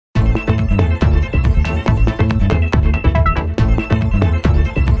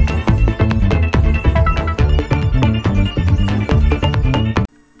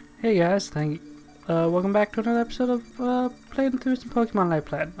Hey guys, welcome back to another episode of playing through some Pokemon Light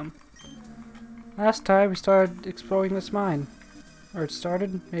Platinum. Last time we started exploring this mine, or it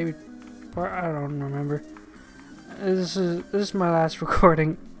started, maybe, I don't remember. This is my last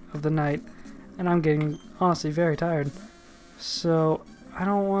recording of the night, and I'm getting honestly very tired. So I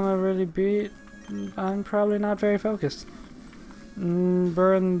don't want to really be. I'm probably not very focused.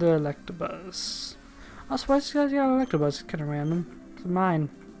 Burn the Electabuzz. Also, why this guy's got an Electabuzz? It's kind of random. It's mine.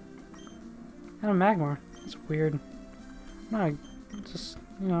 And a Magmar. It's weird. Not just,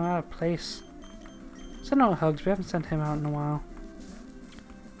 you know, out of place. Send out hugs. We haven't sent him out in a while.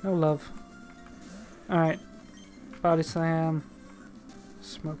 No love. Alright. Body slam.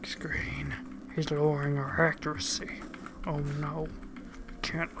 Smoke screen. He's lowering our accuracy. Oh no.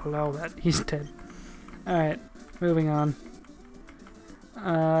 Can't allow that. He's dead. Alright. Moving on.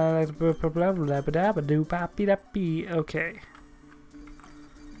 Okay.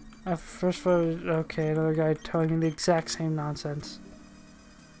 First of all, okay, another guy telling me the exact same nonsense.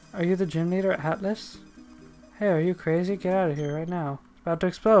 Are you the gym leader at Atlas? Hey, are you crazy? Get out of here right now. It's about to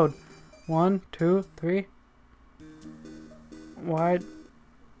explode. 1, 2, 3. Why?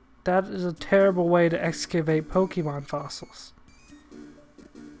 That is a terrible way to excavate Pokemon fossils.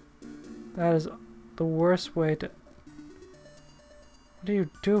 That is the worst way to... What are you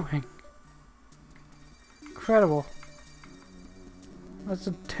doing? Incredible. That's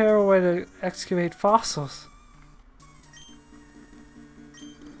a terrible way to excavate fossils.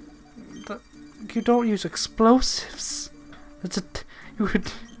 You don't use explosives. You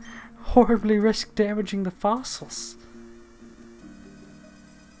would horribly risk damaging the fossils.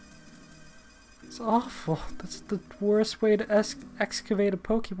 It's awful. That's the worst way to excavate a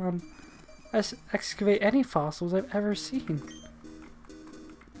Pokemon. Excavate any fossils I've ever seen.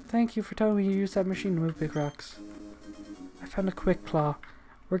 Thank you for telling me you used that machine to move big rocks. I found a quick claw.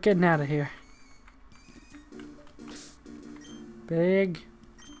 We're getting out of here. Big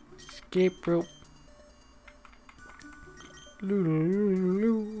escape rope.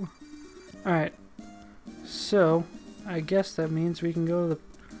 Alright. So, I guess that means we can go to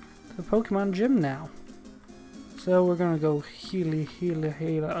the Pokemon gym now. So we're gonna go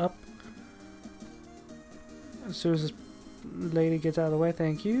heal up. As soon as this lady gets out of the way,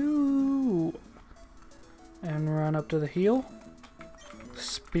 thank you. And run up to the heel.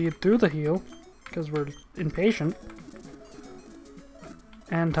 Speed through the heel, because we're impatient.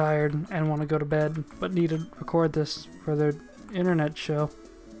 And tired, and want to go to bed, but need to record this for their internet show.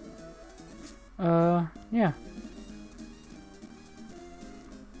 Yeah.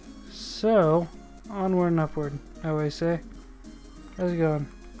 So, onward and upward, I always say. How's it going?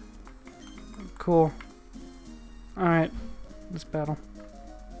 Cool. Alright, let's battle.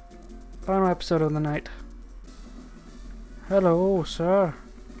 Final episode of the night. Hello, sir.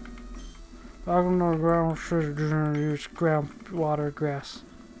 Welcome to the ground should use groundwater grass.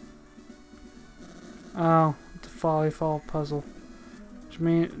 Oh, the fall puzzle. Which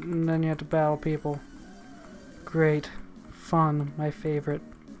means then you have to battle people. Great. Fun, my favorite.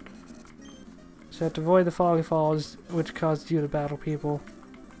 So you have to avoid the falls, which caused you to battle people.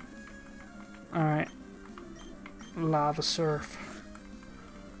 Alright. Lava surf.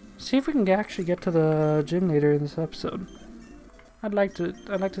 See if we can actually get to the gym leader in this episode. I'd like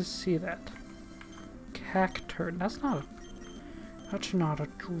to see that. Cacturn. That's not a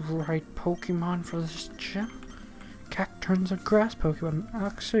right Pokemon for this gym. Cacturn's a grass Pokemon.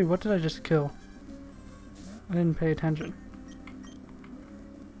 Actually, what did I just kill? I didn't pay attention.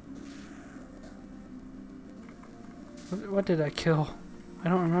 What did I kill? I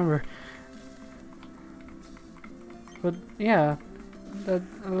don't remember. But yeah,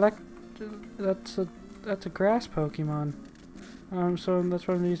 that's a grass Pokemon. So that's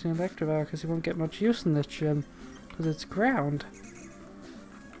why I'm using Electivire, because he won't get much use in this gym, because it's ground.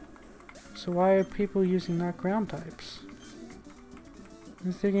 So why are people using not ground types?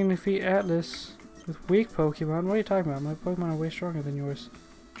 I'm thinking to defeat Atlas with weak Pokemon. What are you talking about? My Pokemon are way stronger than yours.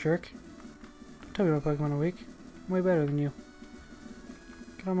 Jerk. Don't tell me my Pokemon are weak. I'm way better than you.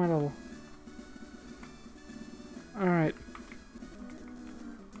 Get on my level. Alright.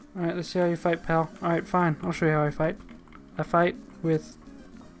 Alright, let's see how you fight, pal. Alright, fine. I'll show you how I fight. I fight with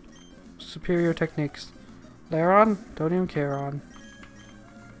superior techniques. Laron, don't even care on.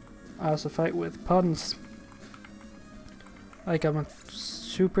 I also fight with puns. Like I'm a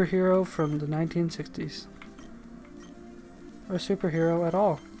superhero from the 1960s. Or a superhero at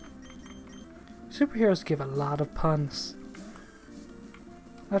all. Superheroes give a lot of puns.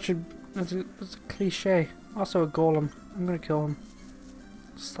 That's a cliche. Also a golem. I'm gonna kill him.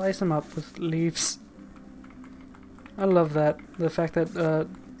 Slice him up with leaves. I love that. The fact that,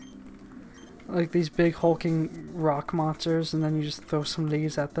 like these big hulking rock monsters, and then you just throw some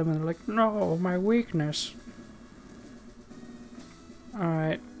leaves at them and they're like, no, my weakness.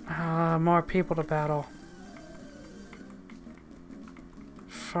 Alright. More people to battle.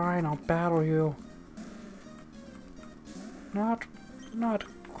 Fine, I'll battle you. Not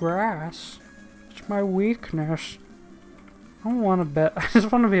grass. It's my weakness. I don't want to bet. I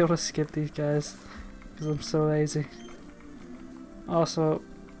just want to be able to skip these guys because I'm so lazy. Also,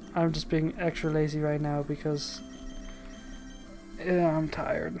 I'm just being extra lazy right now because I'm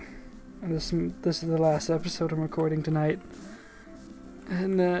tired. And this is the last episode I'm recording tonight,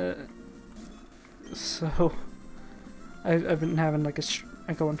 and so I've been having like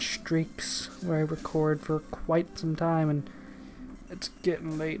I go on streaks where I record for quite some time, and it's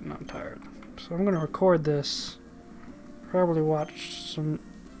getting late and I'm tired. So I'm gonna record this. Probably watch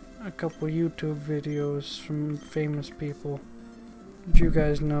a couple YouTube videos from famous people that you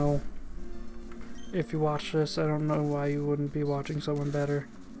guys know. If you watch this, I don't know why you wouldn't be watching someone better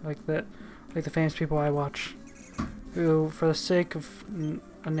like that, like the famous people I watch. Who, for the sake of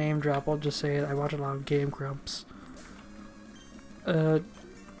a name drop, I'll just say it. I watch a lot of Game Grumps. Then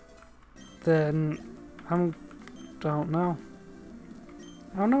don't know.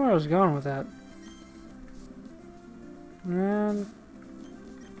 I don't know where I was going with that. And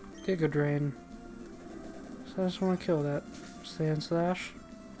Giga Drain. So I just want to kill that. Sand Slash.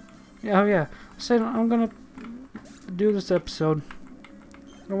 Yeah, oh yeah. I'm gonna do this episode.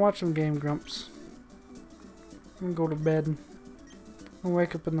 I'm gonna watch some Game Grumps. I'm gonna go to bed. I'm gonna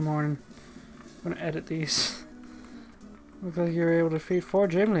wake up in the morning. I'm gonna edit these. Looks like you're able to defeat 4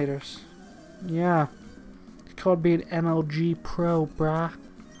 gym leaders. Yeah. It's called being MLG Pro, brah.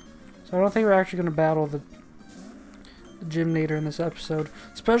 So I don't think we're actually gonna battle the gym leader in this episode.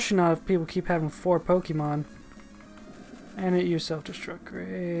 Especially not if people keep having 4 Pokemon. And it used self-destruct.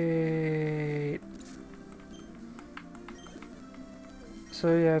 Great.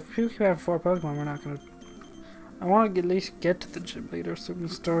 So yeah, if people keep having 4 Pokemon, we're not gonna... I want to at least get to the gym leader so we can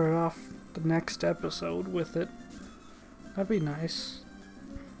start off the next episode with it. That'd be nice.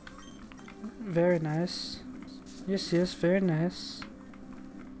 Very nice. Yes, yes, very nice.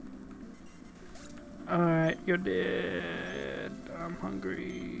 Alright, you're dead. I'm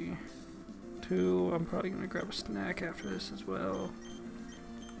hungry. Too. I'm probably gonna grab a snack after this as well.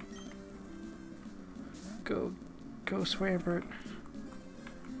 Go Swampert.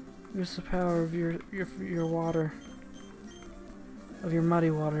 Use the power of your water. Of your muddy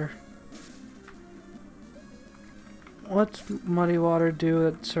water. What's muddy water do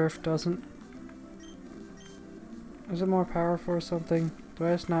that surf doesn't? Is it more powerful or something? Do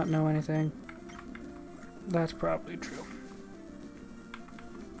I just not know anything? That's probably true.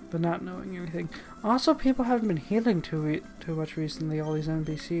 The not knowing anything. Also, people haven't been healing too much recently, all these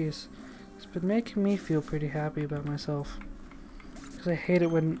NPCs. It's been making me feel pretty happy about myself. Because I hate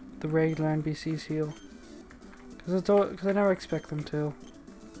it when the regular NPCs heal. Because I never expect them to.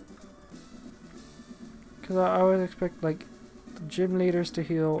 Because I always expect, like, the gym leaders to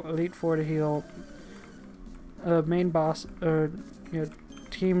heal, Elite Four to heal, main boss, or, you know,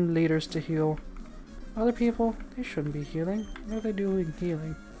 team leaders to heal. Other people, they shouldn't be healing. What are they doing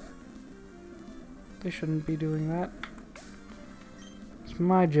healing? They shouldn't be doing that. It's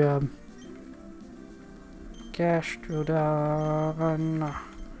my job. Gastrodon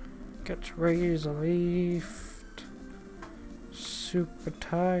gets razor leafed. Super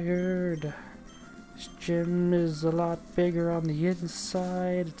tired. This gym is a lot bigger on the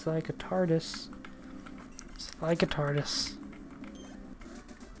inside. It's like a TARDIS. It's like a TARDIS.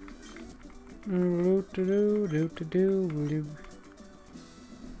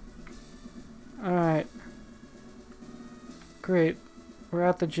 Alright. Great. We're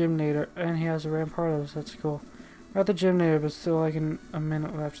at the gym leader, and he has a Rampardos. That's cool. We're at the gym leader, but still like a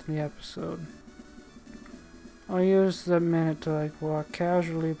minute left in the episode. I'll use that minute to like walk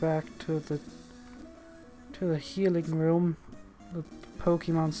casually back to the healing room, the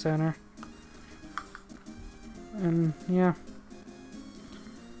Pokemon Center, and yeah.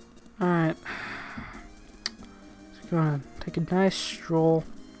 Alright. Just gonna take a nice stroll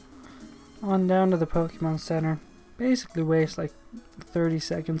on down to the Pokemon Center. Basically waste like 30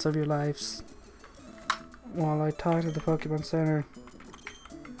 seconds of your lives while I talk to the Pokemon Center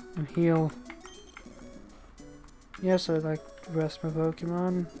and heal. Yes, I'd like to rest my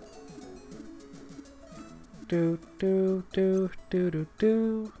Pokemon. Do.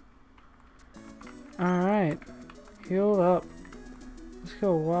 Alright. Heal up. let's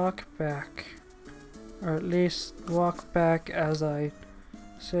go walk back. Or at least walk back as I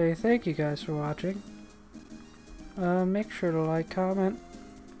say thank you guys for watching. Make sure to like, comment,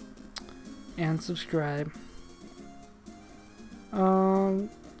 and subscribe.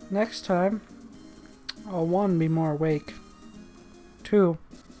 Next time, I'll 1, be more awake. 2,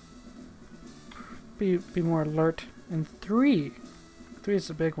 be more alert. And 3 is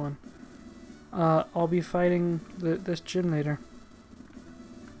a big one. I'll be fighting this gym leader.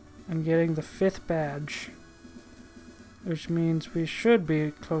 I'm getting the 5th badge, which means we should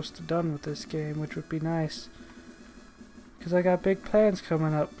be close to done with this game, which would be nice. Because I got big plans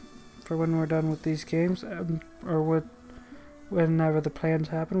coming up for when we're done with these games, or whenever the plans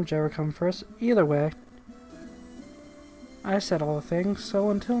happen, whichever come first. Either way, I said all the things, so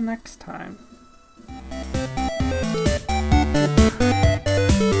until next time.